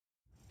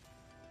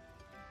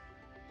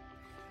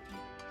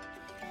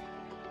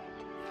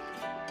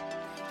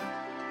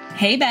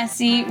Hey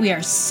Bestie, we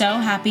are so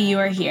happy you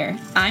are here.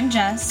 I'm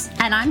Jess.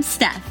 And I'm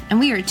Steph, and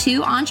we are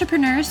two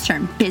entrepreneurs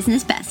turned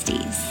business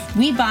besties.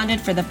 We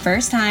bonded for the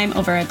first time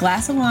over a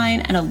glass of wine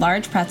and a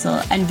large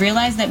pretzel and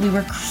realized that we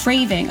were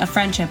craving a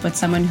friendship with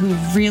someone who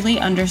really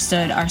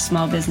understood our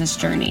small business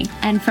journey.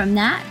 And from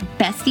that,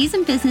 Besties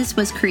in Business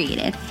was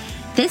created.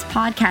 This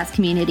podcast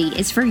community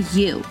is for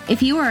you.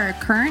 If you are a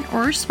current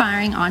or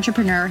aspiring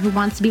entrepreneur who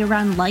wants to be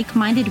around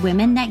like-minded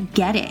women that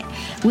get it,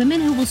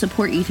 women who will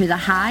support you through the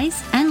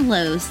highs and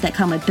lows that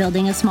come with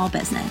building a small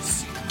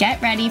business.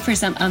 Get ready for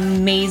some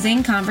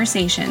amazing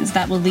conversations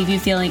that will leave you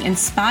feeling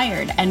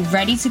inspired and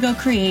ready to go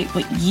create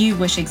what you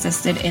wish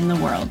existed in the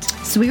world.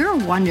 So we were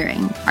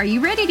wondering, are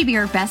you ready to be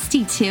our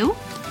bestie too?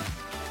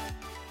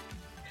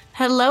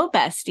 Hello,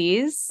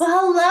 besties.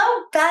 Well,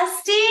 hello,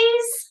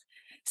 besties.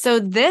 So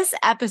this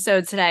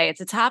episode today, it's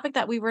a topic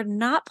that we were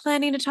not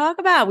planning to talk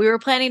about. We were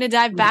planning to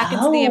dive back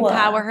into the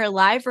Empower Her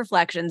Live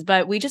reflections,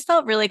 but we just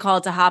felt really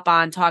called to hop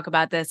on, talk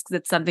about this because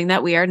it's something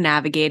that we are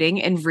navigating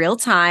in real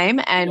time.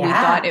 And we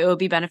thought it would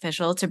be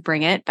beneficial to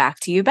bring it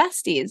back to you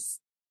besties.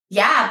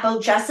 Yeah,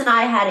 both Jess and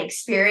I had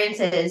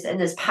experiences in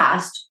this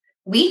past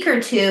week or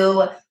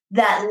two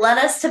that led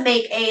us to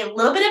make a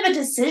little bit of a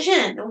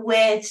decision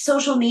with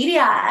social media.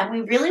 And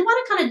we really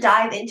want to kind of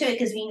dive into it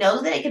because we know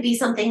that it could be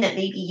something that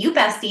maybe you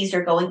besties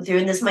are going through,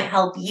 and this might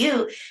help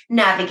you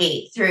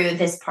navigate through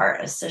this part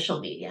of social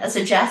media.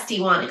 So Jess, do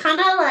you want to kind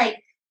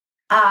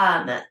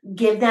of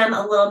give them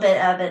a little bit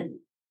of an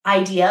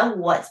idea of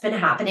what's been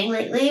happening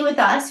lately with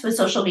us with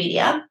social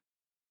media?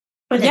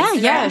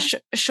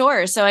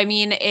 Sure. So, I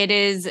mean, it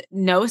is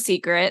no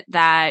secret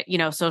that,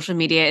 social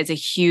media is a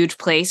huge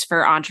place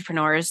for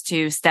entrepreneurs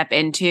to step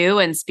into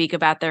and speak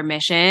about their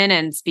mission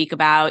and speak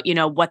about,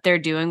 what they're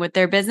doing with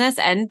their business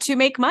and to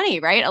make money,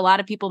 right? A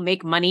lot of people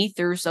make money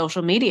through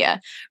social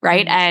media,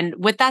 right? Mm-hmm. And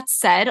with that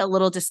said, a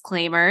little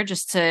disclaimer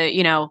just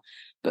to,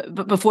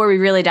 but before we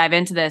really dive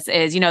into this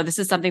is, this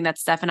is something that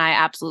Steph and I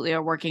absolutely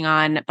are working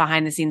on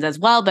behind the scenes as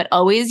well. But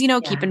always,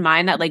 keep in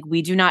mind that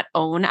we do not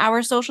own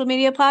our social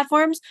media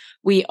platforms.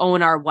 We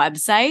own our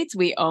websites.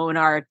 We own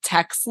our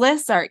text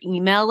lists, our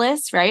email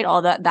lists, right?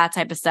 All that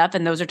type of stuff.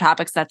 And those are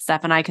topics that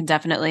Steph and I can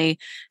definitely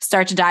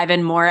start to dive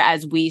in more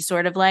as we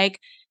sort of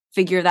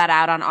figure that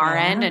out on our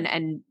end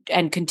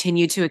and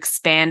continue to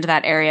expand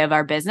that area of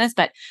our business.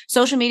 But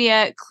social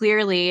media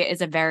clearly is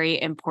a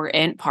very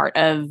important part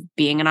of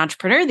being an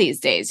entrepreneur these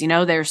days.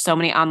 There's so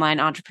many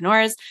online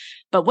entrepreneurs,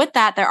 but with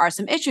that, there are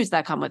some issues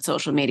that come with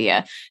social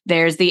media.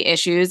 There's the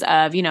issues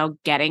of,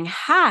 getting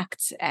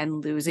hacked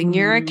and losing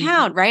your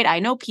account, right? I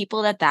know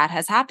people that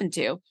has happened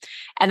to.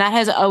 And that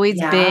has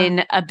always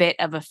been a bit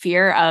of a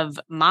fear of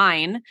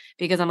mine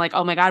because I'm like,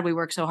 oh my God, we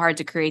work so hard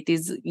to create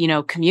these,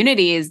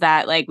 communities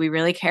that we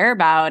really care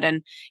about.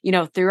 And,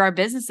 through our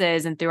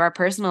businesses and through our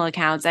personal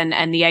accounts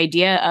and the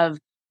idea of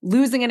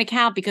losing an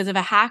account because of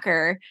a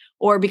hacker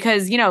or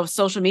because,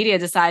 social media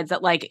decides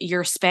that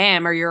you're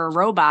spam or you're a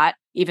robot,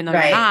 even though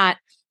you're not.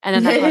 And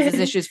then that causes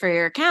issues for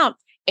your account.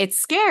 It's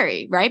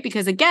scary, right?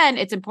 Because again,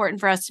 it's important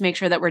for us to make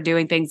sure that we're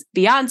doing things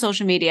beyond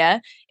social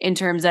media in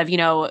terms of,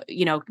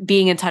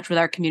 being in touch with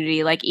our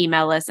community, like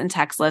email lists and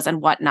text lists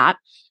and whatnot.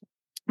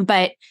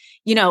 But,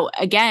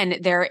 again,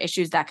 there are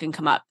issues that can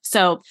come up.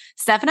 So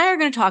Steph and I are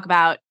going to talk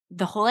about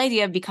the whole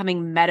idea of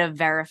becoming meta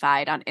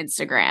verified on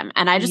Instagram.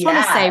 And I just want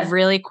to say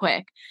really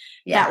quick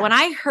that when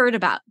I heard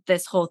about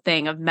this whole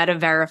thing of meta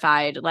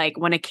verified,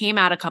 when it came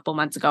out a couple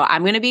months ago,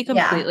 I'm going to be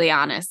completely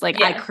honest.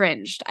 I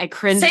cringed. I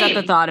cringed at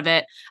the thought of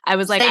it. I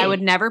was I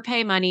would never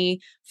pay money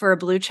for a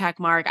blue check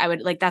mark. I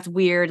would that's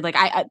weird.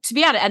 I to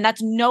be honest, and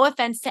that's no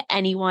offense to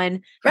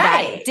anyone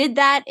that did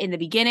that in the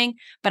beginning,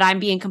 but I'm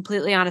being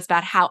completely honest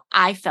about how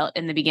I felt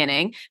in the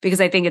beginning because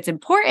I think it's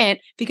important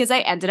because I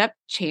ended up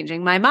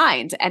changing my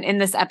mind. And in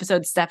this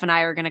episode, Steph and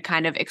I are going to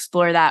kind of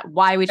explore that,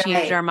 why we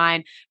changed our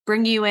mind,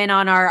 bring you in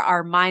on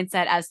our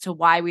mindset as to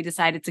why we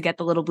decided to get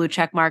the little blue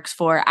check marks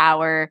for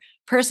our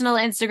personal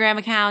Instagram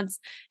accounts.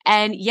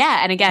 And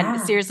again,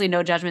 seriously,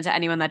 no judgment to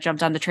anyone that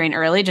jumped on the train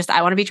early. Just,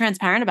 I want to be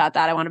transparent about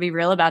that. I want to be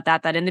real about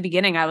that in the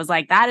beginning, I was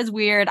like, that is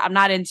weird. I'm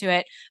not into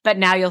it. But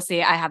now you'll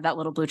see I have that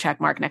little blue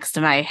check mark next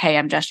to my, hey,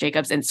 I'm Jess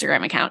Jacobs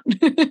Instagram account.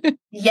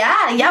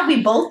 Yeah,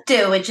 we both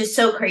do, which is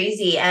so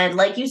crazy. And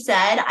like you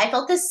said, I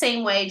felt the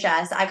same way,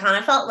 Jess. I kind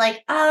of felt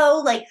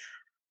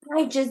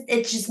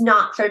it's just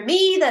not for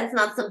me. That's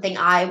not something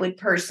I would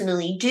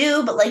personally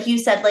do. But like you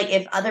said,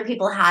 if other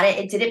people had it,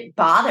 it didn't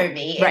bother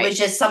me. It was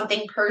just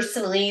something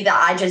personally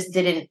that I just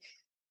didn't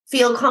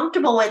feel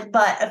comfortable with.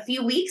 But a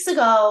few weeks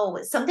ago,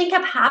 something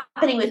kept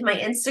happening with my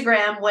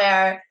Instagram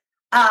where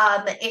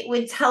it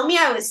would tell me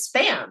I was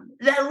spam.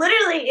 That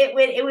literally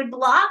it would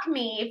block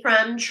me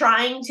from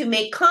trying to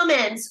make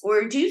comments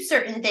or do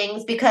certain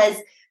things because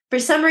for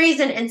some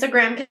reason,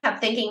 Instagram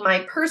kept thinking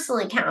my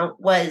personal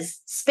account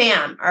was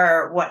spam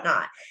or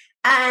whatnot.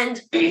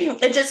 And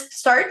it just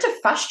started to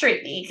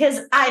frustrate me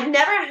because I've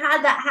never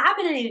had that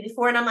happen to me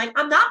before. And I'm like,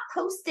 I'm not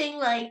posting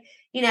like,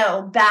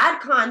 bad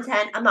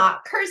content. I'm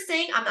not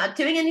cursing. I'm not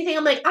doing anything.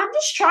 I'm like, I'm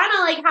just trying to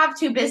like have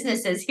two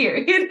businesses here,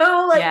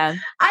 Yeah.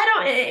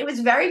 it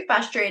was very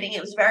frustrating.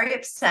 It was very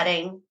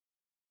upsetting.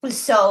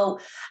 So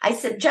I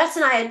said, Jess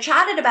and I had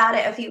chatted about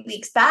it a few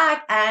weeks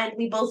back and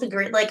we both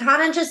agreed, like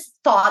kind of just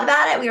thought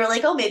about it. We were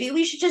like, oh, maybe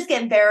we should just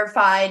get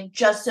verified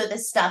just so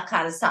this stuff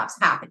kind of stops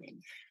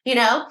happening,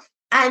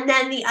 And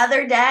then the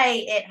other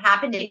day it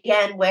happened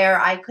again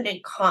where I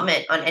couldn't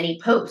comment on any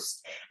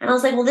post. And I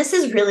was like, well, this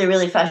is really,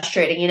 really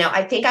frustrating.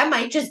 I think I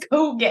might just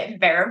go get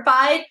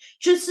verified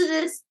just so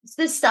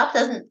this stuff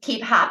doesn't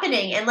keep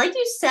happening. And like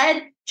you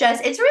said, Jess,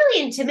 it's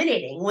really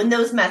intimidating when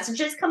those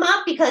messages come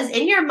up because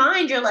in your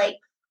mind, you're like,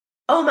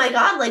 oh my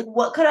God, like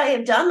what could I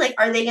have done? Like,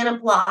 are they going to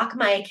block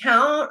my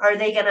account? Are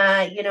they going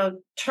to,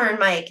 turn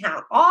my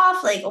account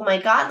off? Like, oh my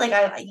God, like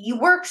you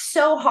work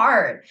so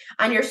hard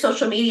on your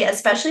social media,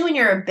 especially when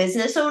you're a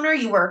business owner,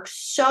 you work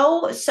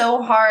so,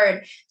 so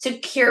hard to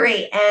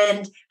curate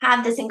and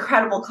have this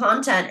incredible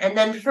content. And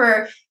then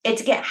for it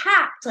to get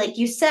hacked, like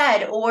you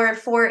said, or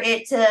for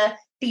it to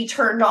be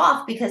turned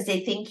off because they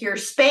think you're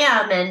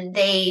spam and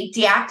they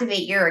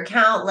deactivate your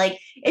account. Like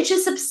it's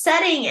just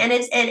upsetting. And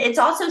it's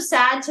also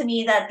sad to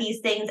me that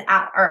these things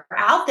are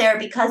out there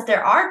because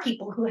there are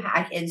people who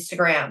hack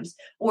Instagrams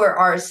or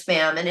are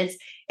spam. And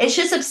it's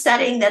just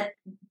upsetting that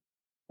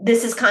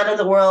this is kind of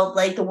the world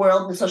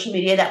in social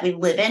media that we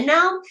live in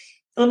now.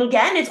 And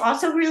again, it's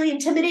also really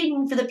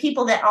intimidating for the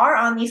people that are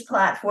on these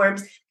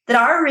platforms that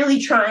are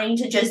really trying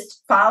to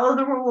just follow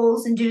the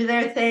rules and do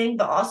their thing,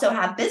 but also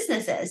have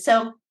businesses.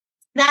 So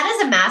that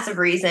is a massive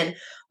reason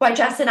why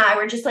Jess and I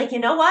were just like, you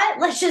know what?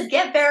 Let's just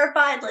get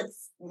verified.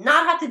 Let's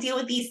not have to deal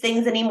with these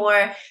things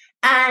anymore.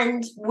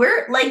 And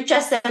we're, like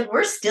Jess said,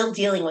 we're still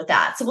dealing with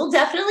that. So we'll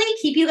definitely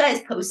keep you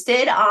guys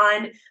posted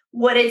on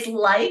what it's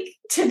like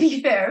to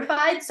be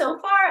verified so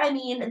far. I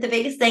mean, the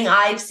biggest thing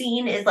I've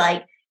seen is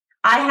like,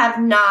 I have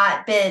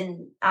not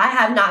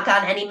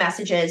gotten any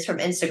messages from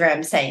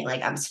Instagram saying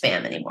like I'm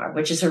spam anymore,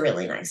 which is a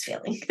really nice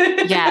feeling.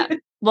 Yeah.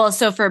 Well,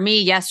 so for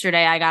me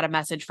yesterday, I got a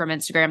message from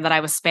Instagram that I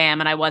was spam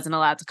and I wasn't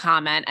allowed to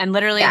comment. And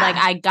literally like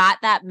I got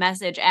that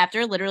message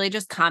after literally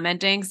just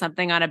commenting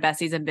something on a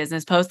Besties in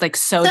Business post, like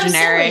so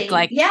generic. Silly.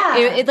 Like, yeah,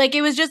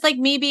 it was just like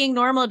me being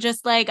normal.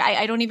 Just like,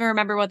 I don't even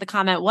remember what the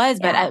comment was,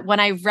 but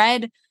when I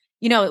read,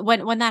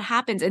 when that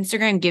happens,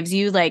 Instagram gives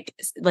you like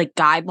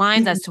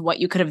guidelines as to what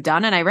you could have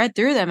done. And I read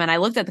through them and I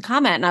looked at the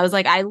comment and I was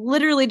like, I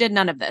literally did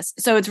none of this.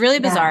 So it's really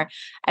bizarre.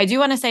 I do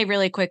want to say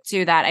really quick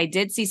too, that I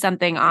did see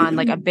something on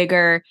like a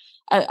bigger,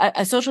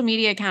 a social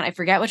media account. I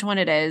forget which one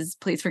it is.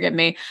 Please forgive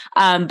me.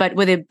 But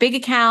with a big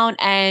account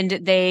and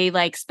they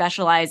like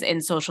specialize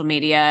in social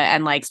media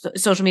and like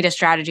social media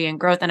strategy and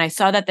growth. And I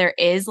saw that there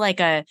is like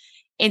a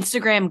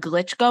Instagram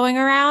glitch going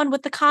around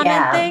with the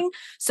comment thing.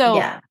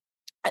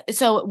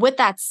 So with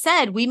that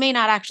said, we may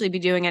not actually be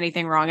doing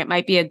anything wrong. It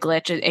might be a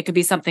glitch. It could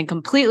be something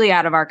completely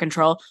out of our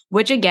control,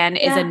 which again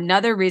is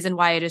another reason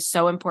why it is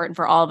so important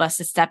for all of us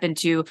to step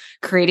into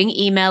creating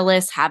email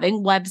lists,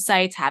 having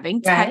websites,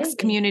 having text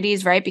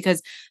communities, right?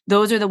 Because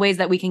those are the ways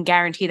that we can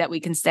guarantee that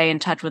we can stay in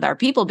touch with our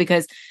people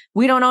because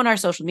we don't own our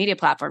social media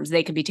platforms.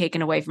 They could be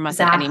taken away from us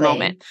at any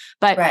moment.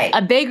 But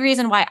a big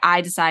reason why I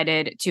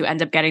decided to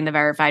end up getting the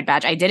verified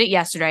badge, I did it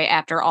yesterday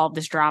after all of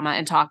this drama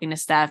and talking to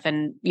Steph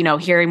and,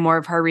 hearing more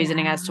of her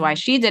reasoning as to why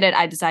she did it,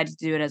 I decided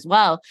to do it as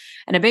well.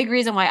 And a big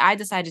reason why I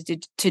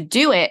decided to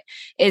do it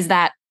is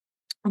that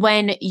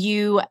when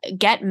you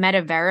get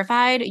meta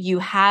verified, you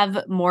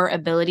have more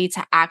ability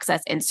to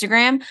access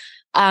Instagram,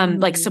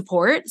 like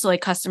support. So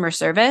like customer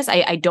service.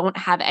 I don't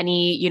have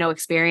any,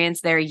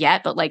 experience there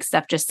yet, but like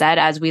Steph just said,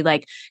 as we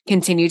like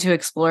continue to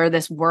explore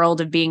this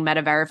world of being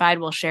meta verified,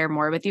 we'll share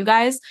more with you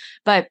guys.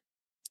 But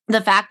the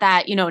fact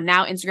that,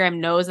 now Instagram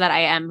knows that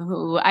I am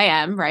who I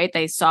am, right?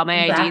 They saw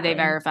my ID, they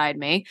verified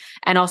me.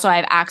 And also I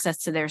have access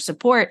to their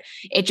support.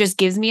 It just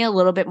gives me a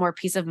little bit more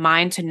peace of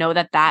mind to know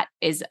that that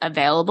is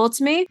available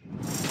to me.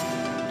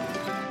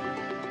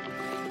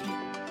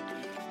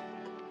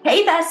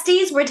 Hey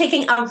besties, we're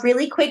taking a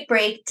really quick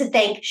break to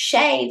thank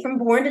Shay from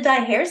Born to Die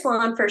Hair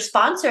Salon for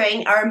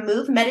sponsoring our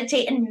Move,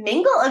 Meditate, and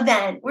Mingle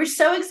event. We're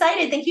so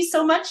excited. Thank you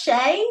so much,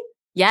 Shay.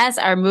 Yes,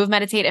 our Move,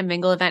 Meditate, and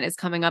Mingle event is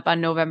coming up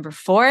on November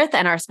 4th,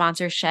 and our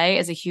sponsor, Shay,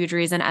 is a huge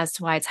reason as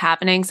to why it's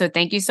happening. So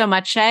thank you so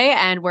much, Shay,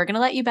 and we're going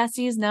to let you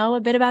besties know a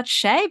bit about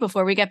Shay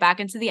before we get back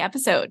into the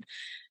episode.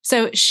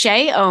 So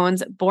Shay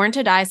owns Born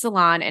to Die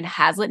Salon in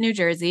Hazlet, New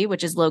Jersey,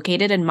 which is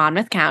located in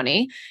Monmouth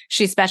County.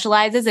 She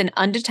specializes in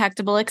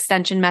undetectable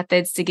extension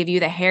methods to give you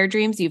the hair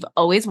dreams you've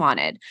always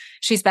wanted.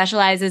 She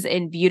specializes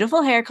in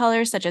beautiful hair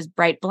colors such as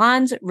bright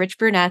blondes, rich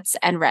brunettes,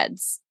 and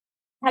reds.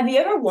 Have you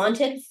ever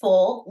wanted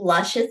full,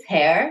 luscious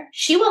hair?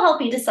 She will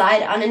help you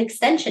decide on an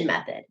extension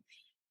method.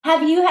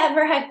 Have you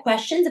ever had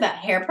questions about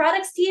hair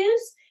products to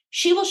use?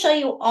 She will show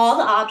you all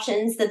the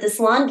options that the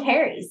salon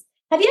carries.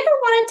 Have you ever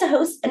wanted to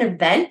host an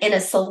event in a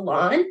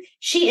salon?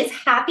 She is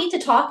happy to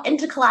talk and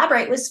to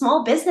collaborate with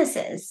small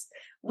businesses.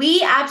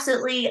 We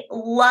absolutely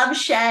love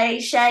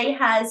Shay. Shay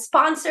has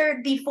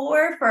sponsored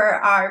before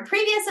for our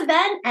previous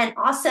event and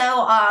also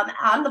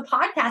on the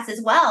podcast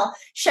as well.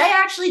 Shay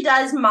actually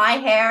does my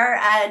hair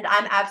and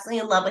I'm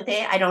absolutely in love with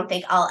it. I don't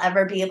think I'll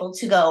ever be able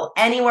to go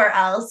anywhere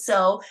else.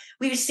 So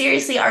we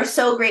seriously are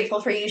so grateful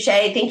for you,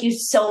 Shay. Thank you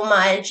so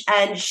much.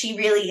 And she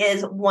really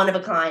is one of a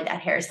kind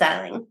at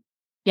hairstyling.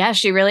 Yeah,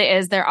 she really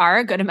is. There are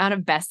a good amount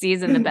of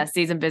besties in the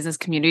besties and business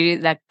community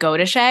that go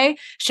to Shay.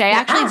 Shay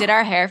actually did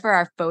our hair for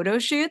our photo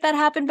shoot that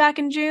happened back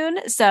in June.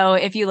 So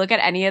if you look at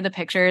any of the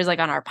pictures, like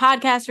on our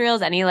podcast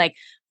reels, any like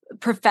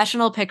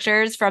professional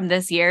pictures from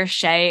this year,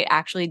 Shay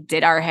actually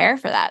did our hair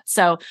for that.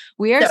 So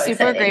we are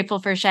super grateful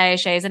for Shay.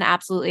 Shay is an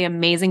absolutely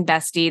amazing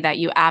bestie that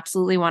you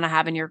absolutely want to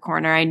have in your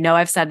corner. I know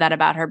I've said that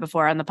about her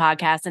before on the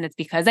podcast, and it's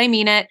because I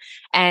mean it.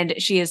 And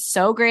she is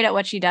so great at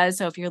what she does.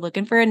 So if you're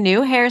looking for a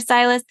new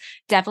hairstylist,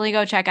 definitely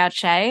go check out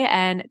Shay.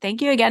 And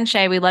thank you again,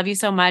 Shay. We love you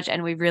so much.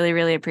 And we really,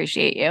 really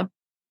appreciate you.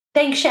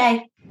 Thanks,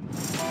 Shay.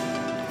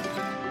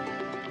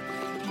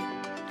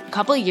 A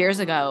couple of years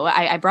ago,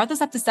 I brought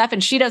this up to Steph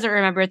and she doesn't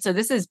remember it. So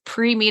this is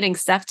pre-meeting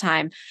Steph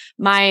time.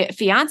 My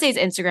fiance's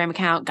Instagram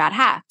account got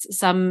hacked.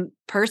 Some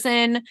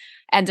person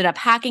ended up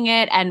hacking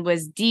it and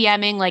was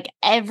DMing like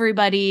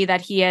everybody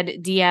that he had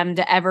DM'd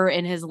ever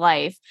in his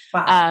life.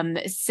 Wow.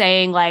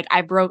 Saying like,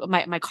 I broke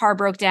my car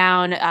broke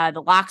down.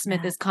 The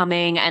locksmith is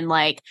coming and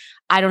like,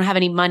 I don't have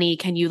any money.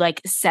 Can you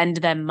like send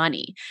them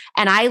money?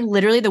 And I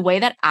literally, the way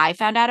that I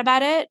found out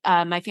about it,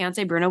 my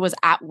fiance Bruno was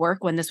at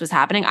work when this was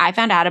happening. I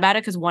found out about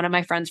it because one of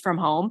my friends from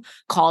home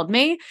called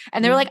me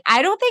and they were like,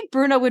 I don't think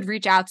Bruno would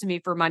reach out to me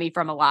for money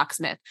from a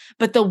locksmith.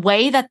 But the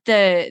way that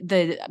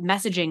the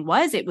messaging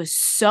was, it was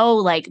so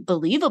like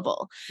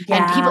believable.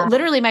 Yeah. And people,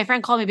 literally my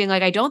friend called me being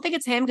like, I don't think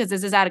it's him because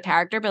this is out of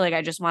character, but like,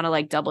 I just want to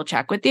like double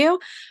check with you.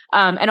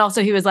 And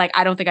also he was like,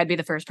 I don't think I'd be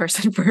the first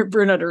person for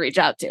Bruno to reach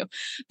out to.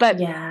 But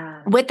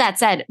with that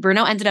said,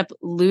 Bruno ended up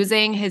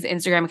losing his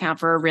Instagram account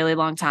for a really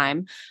long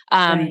time.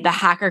 The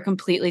hacker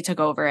completely took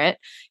over it.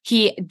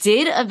 He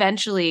did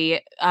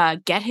eventually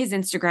get his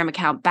Instagram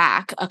account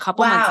back a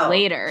couple months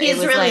later.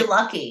 He's really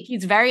lucky.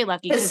 He's very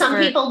lucky. Because some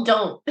people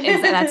don't.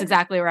 That's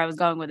exactly where I was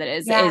going with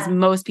it is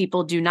most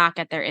people do not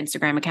get their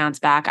Instagram accounts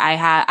back.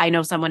 I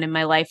know someone in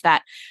my life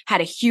that had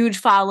a huge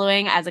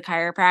following as a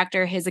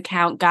chiropractor. His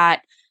account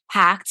got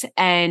hacked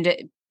and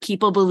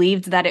people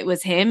believed that it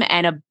was him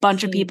and a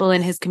bunch of people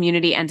in his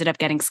community ended up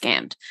getting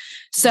scammed.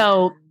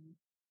 So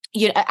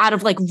out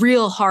of like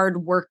real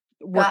hard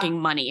working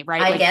money,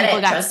 right? Like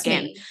people got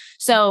scammed.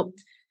 So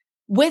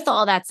with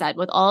all that said,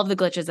 with all of the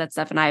glitches that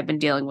Steph and I have been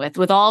dealing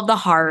with all of the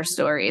horror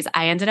stories,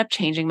 I ended up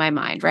changing my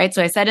mind, right?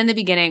 So I said in the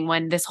beginning,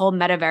 when this whole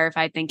Meta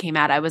Verified thing came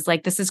out, I was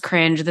like, this is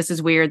cringe. This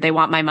is weird. They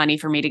want my money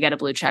for me to get a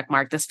blue check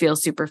mark. This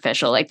feels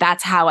superficial. Like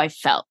that's how I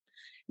felt.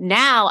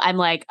 Now I'm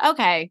like,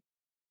 okay,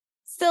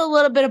 still a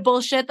little bit of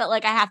bullshit that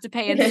like I have to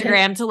pay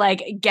Instagram to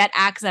like get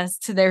access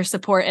to their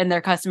support and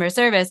their customer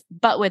service.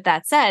 But with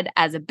that said,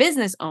 as a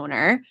business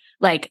owner,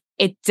 like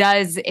it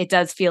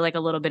does feel like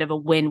a little bit of a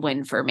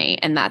win-win for me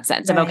in that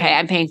sense of, okay,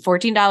 I'm paying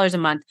 $14 a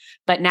month,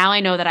 but now I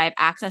know that I have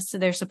access to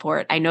their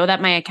support. I know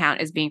that my account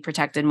is being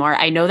protected more.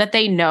 I know that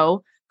they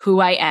know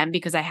who I am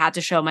because I had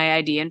to show my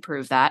ID and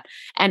prove that.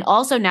 And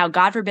also now,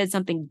 God forbid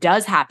something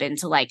does happen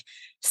to like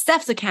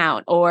Steph's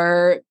account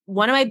or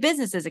one of my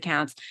business's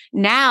accounts.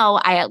 Now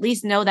I at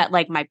least know that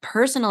like my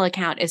personal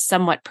account is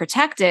somewhat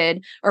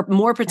protected or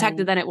more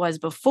protected than it was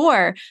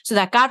before. So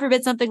that God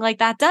forbid something like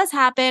that does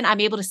happen, I'm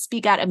able to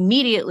speak out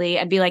immediately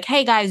and be like,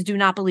 hey guys, do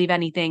not believe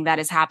anything that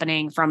is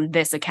happening from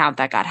this account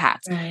that got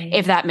hacked,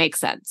 if that makes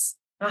sense.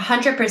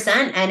 100%.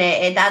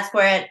 And that's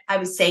where I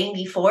was saying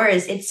before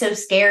is it's so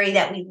scary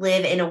that we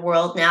live in a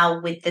world now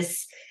with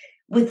this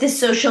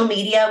social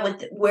media,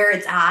 with where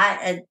it's at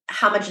and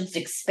how much it's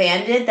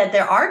expanded, that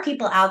there are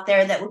people out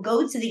there that would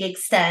go to the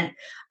extent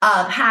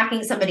of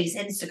hacking somebody's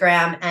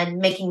Instagram and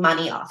making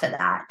money off of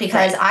that.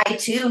 Because I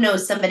too know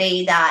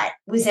somebody that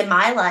was in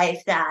my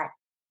life that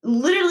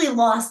literally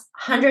lost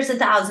hundreds of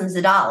thousands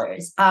of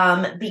dollars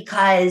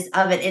because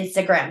of an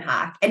Instagram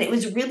hack. And it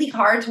was really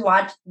hard to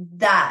watch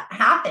that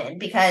happen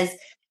because,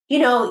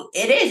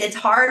 it's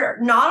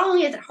hard. Not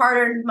only is it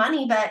hard-earned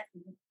money, but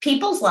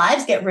people's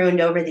lives get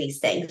ruined over these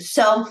things.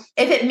 So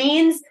if it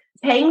means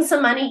paying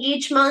some money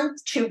each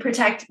month to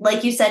protect,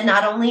 like you said,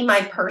 not only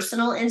my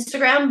personal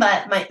Instagram,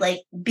 but my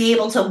be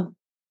able to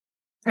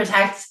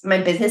protect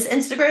my business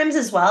Instagrams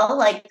as well,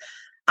 like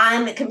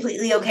I'm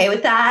completely okay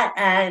with that.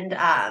 And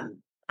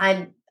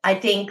I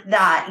think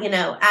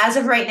that, as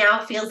of right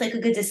now, it feels like a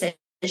good decision.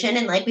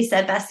 And like we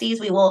said, besties,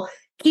 we will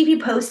keep you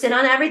posted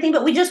on everything,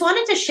 but we just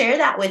wanted to share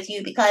that with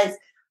you because,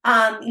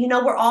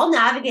 we're all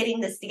navigating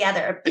this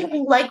together.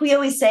 Like we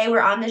always say, we're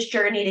on this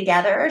journey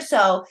together.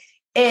 So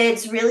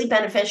it's really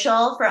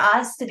beneficial for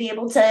us to be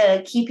able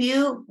to keep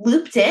you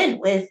looped in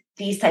with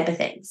these type of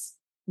things.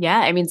 Yeah.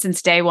 I mean,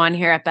 since day one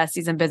here at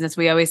Besties in Business,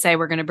 we always say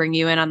we're going to bring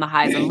you in on the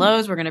highs and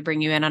lows. We're going to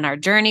bring you in on our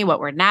journey, what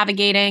we're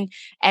navigating.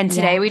 And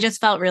today we just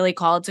felt really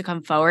called to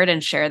come forward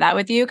and share that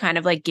with you, kind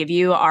of like give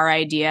you our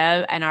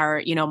idea and our,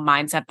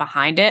 mindset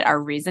behind it,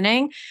 our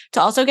reasoning,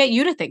 to also get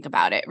you to think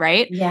about it.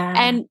 Right. Yeah.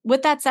 And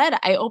with that said,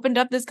 I opened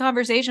up this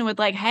conversation with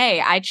like, hey,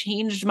 I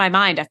changed my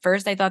mind. At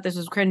first I thought this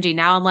was cringy.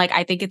 Now I'm like,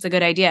 I think it's a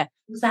good idea.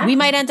 Exactly. We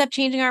might end up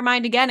changing our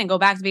mind again and go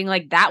back to being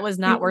like, that was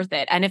not worth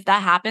it. And if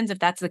that happens, if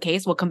that's the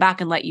case, we'll come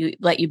back and let you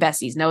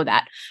besties know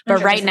that.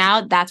 But 100%. Right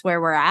now, that's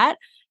where we're at.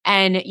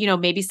 And,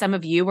 maybe some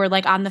of you were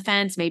like on the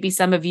fence. Maybe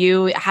some of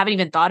you haven't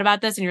even thought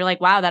about this and you're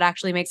like, wow, that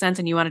actually makes sense.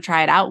 And you want to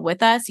try it out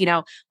with us.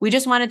 We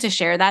just wanted to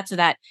share that so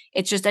that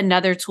it's just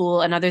another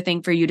tool, another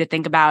thing for you to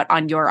think about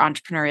on your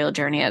entrepreneurial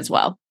journey as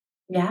well.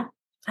 Yeah.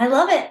 I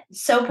love it.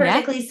 So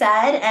perfectly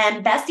said.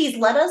 And besties,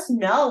 let us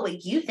know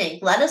what you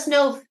think. Let us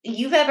know if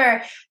you've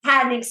ever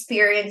had an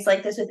experience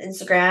like this with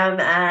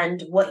Instagram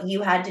and what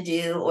you had to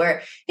do,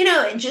 or,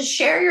 just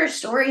share your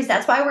stories.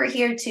 That's why we're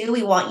here too.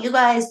 We want you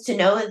guys to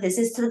know that this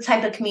is the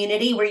type of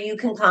community where you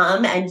can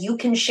come and you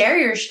can share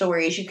your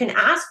stories. You can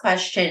ask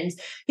questions.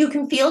 You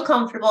can feel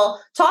comfortable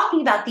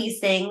talking about these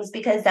things,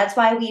 because that's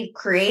why we've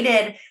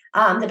created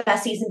the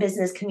Besties in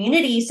Business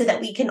community, so that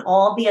we can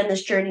all be on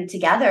this journey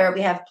together. We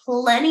have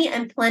plenty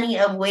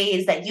of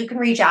ways that you can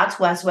reach out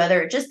to us,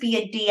 whether it just be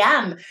a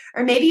DM,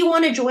 or maybe you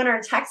want to join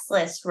our text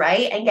list,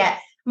 right? And get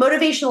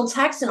motivational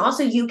text. And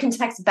also you can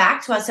text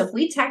back to us. If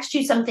we text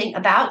you something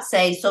about,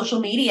 say, social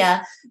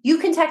media, you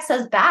can text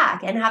us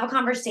back and have a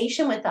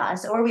conversation with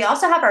us. Or we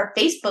also have our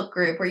Facebook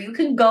group where you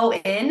can go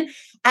in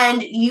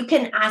and you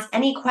can ask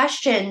any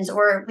questions,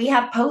 or we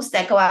have posts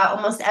that go out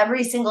almost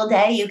every single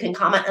day. You can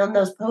comment on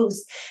those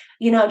posts,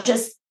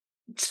 just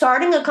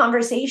starting a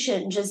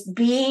conversation, just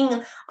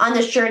being on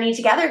this journey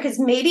together, because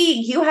maybe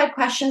you had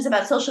questions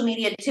about social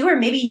media too, or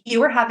maybe you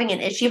were having an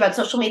issue about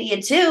social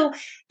media too,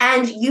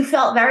 and you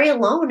felt very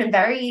alone and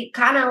very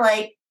kind of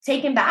like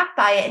taken back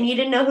by it, and you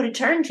didn't know who to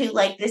turn to.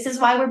 Like, this is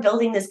why we're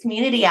building this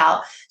community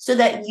out, so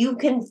that you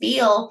can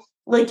feel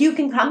like you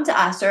can come to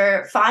us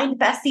or find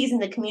besties in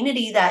the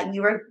community that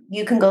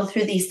you can go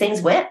through these things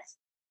with.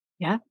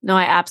 Yeah, no,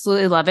 I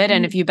absolutely love it.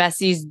 And if you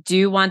besties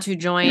do want to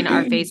join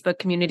our Facebook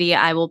community,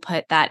 I will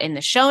put that in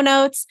the show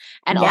notes.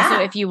 And also,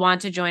 if you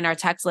want to join our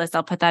text list,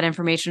 I'll put that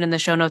information in the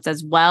show notes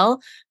as well.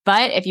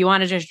 But if you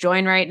want to just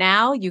join right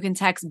now, you can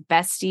text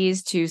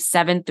besties to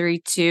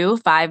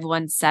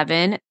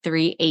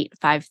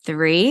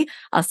 732-517-3853.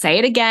 I'll say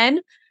it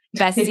again.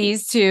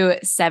 Besties to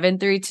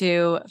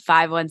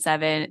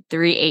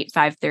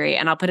 732-517-3853.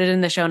 And I'll put it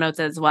in the show notes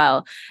as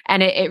well.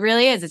 And it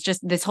really is. It's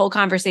just this whole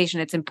conversation.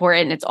 It's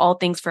important. It's all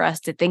things for us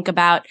to think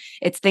about.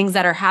 It's things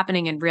that are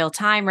happening in real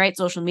time, right?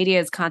 Social media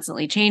is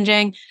constantly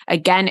changing.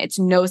 Again, it's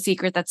no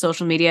secret that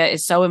social media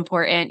is so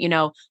important,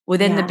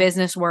 within the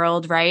business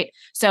world, right?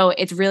 So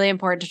it's really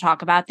important to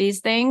talk about these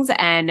things.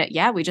 And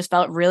we just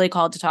felt really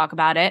called to talk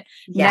about it.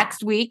 Yeah.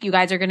 Next week, you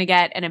guys are going to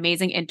get an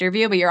amazing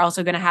interview, but you're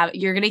also going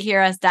to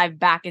hear us dive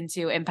back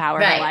into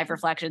Empower Her Live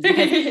Reflections,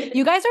 because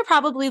you guys are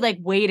probably like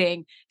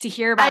waiting to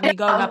hear about me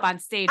going up on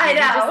stage. I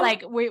know.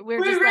 We've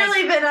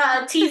really been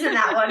teasing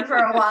that one for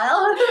a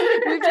while.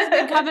 We've just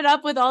been coming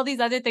up with all these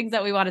other things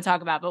that we want to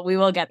talk about, but we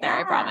will get there.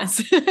 I promise.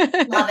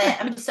 Love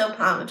it. I'm so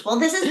pumped. Well,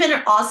 this has been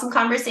an awesome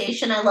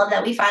conversation. I love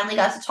that we finally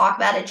got to talk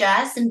about it,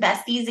 Jess. And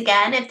besties,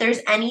 again, if there's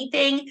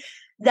anything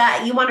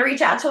that you want to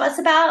reach out to us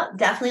about,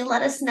 definitely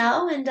let us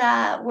know. And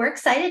we're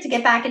excited to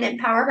get back and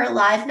Empower Her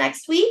Live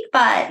next week.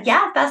 But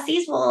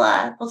besties, we'll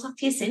talk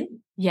to you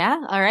soon.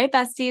 Yeah. All right,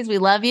 besties. We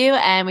love you.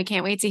 And we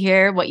can't wait to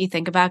hear what you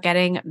think about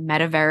getting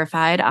Meta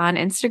verified on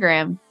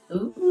Instagram.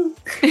 Ooh.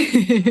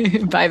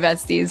 Bye,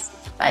 besties.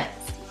 Bye.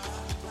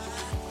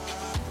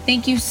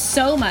 Thank you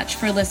so much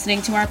for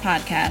listening to our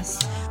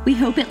podcast. We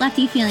hope it left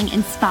you feeling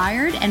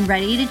inspired and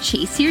ready to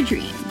chase your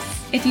dreams.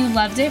 If you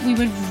loved it, we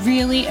would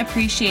really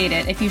appreciate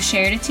it if you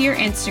shared it to your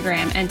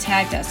Instagram and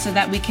tagged us, so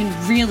that we can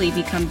really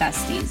become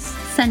besties.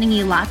 Sending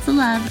you lots of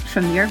love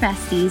from your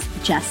besties,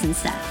 Jess and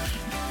Steph.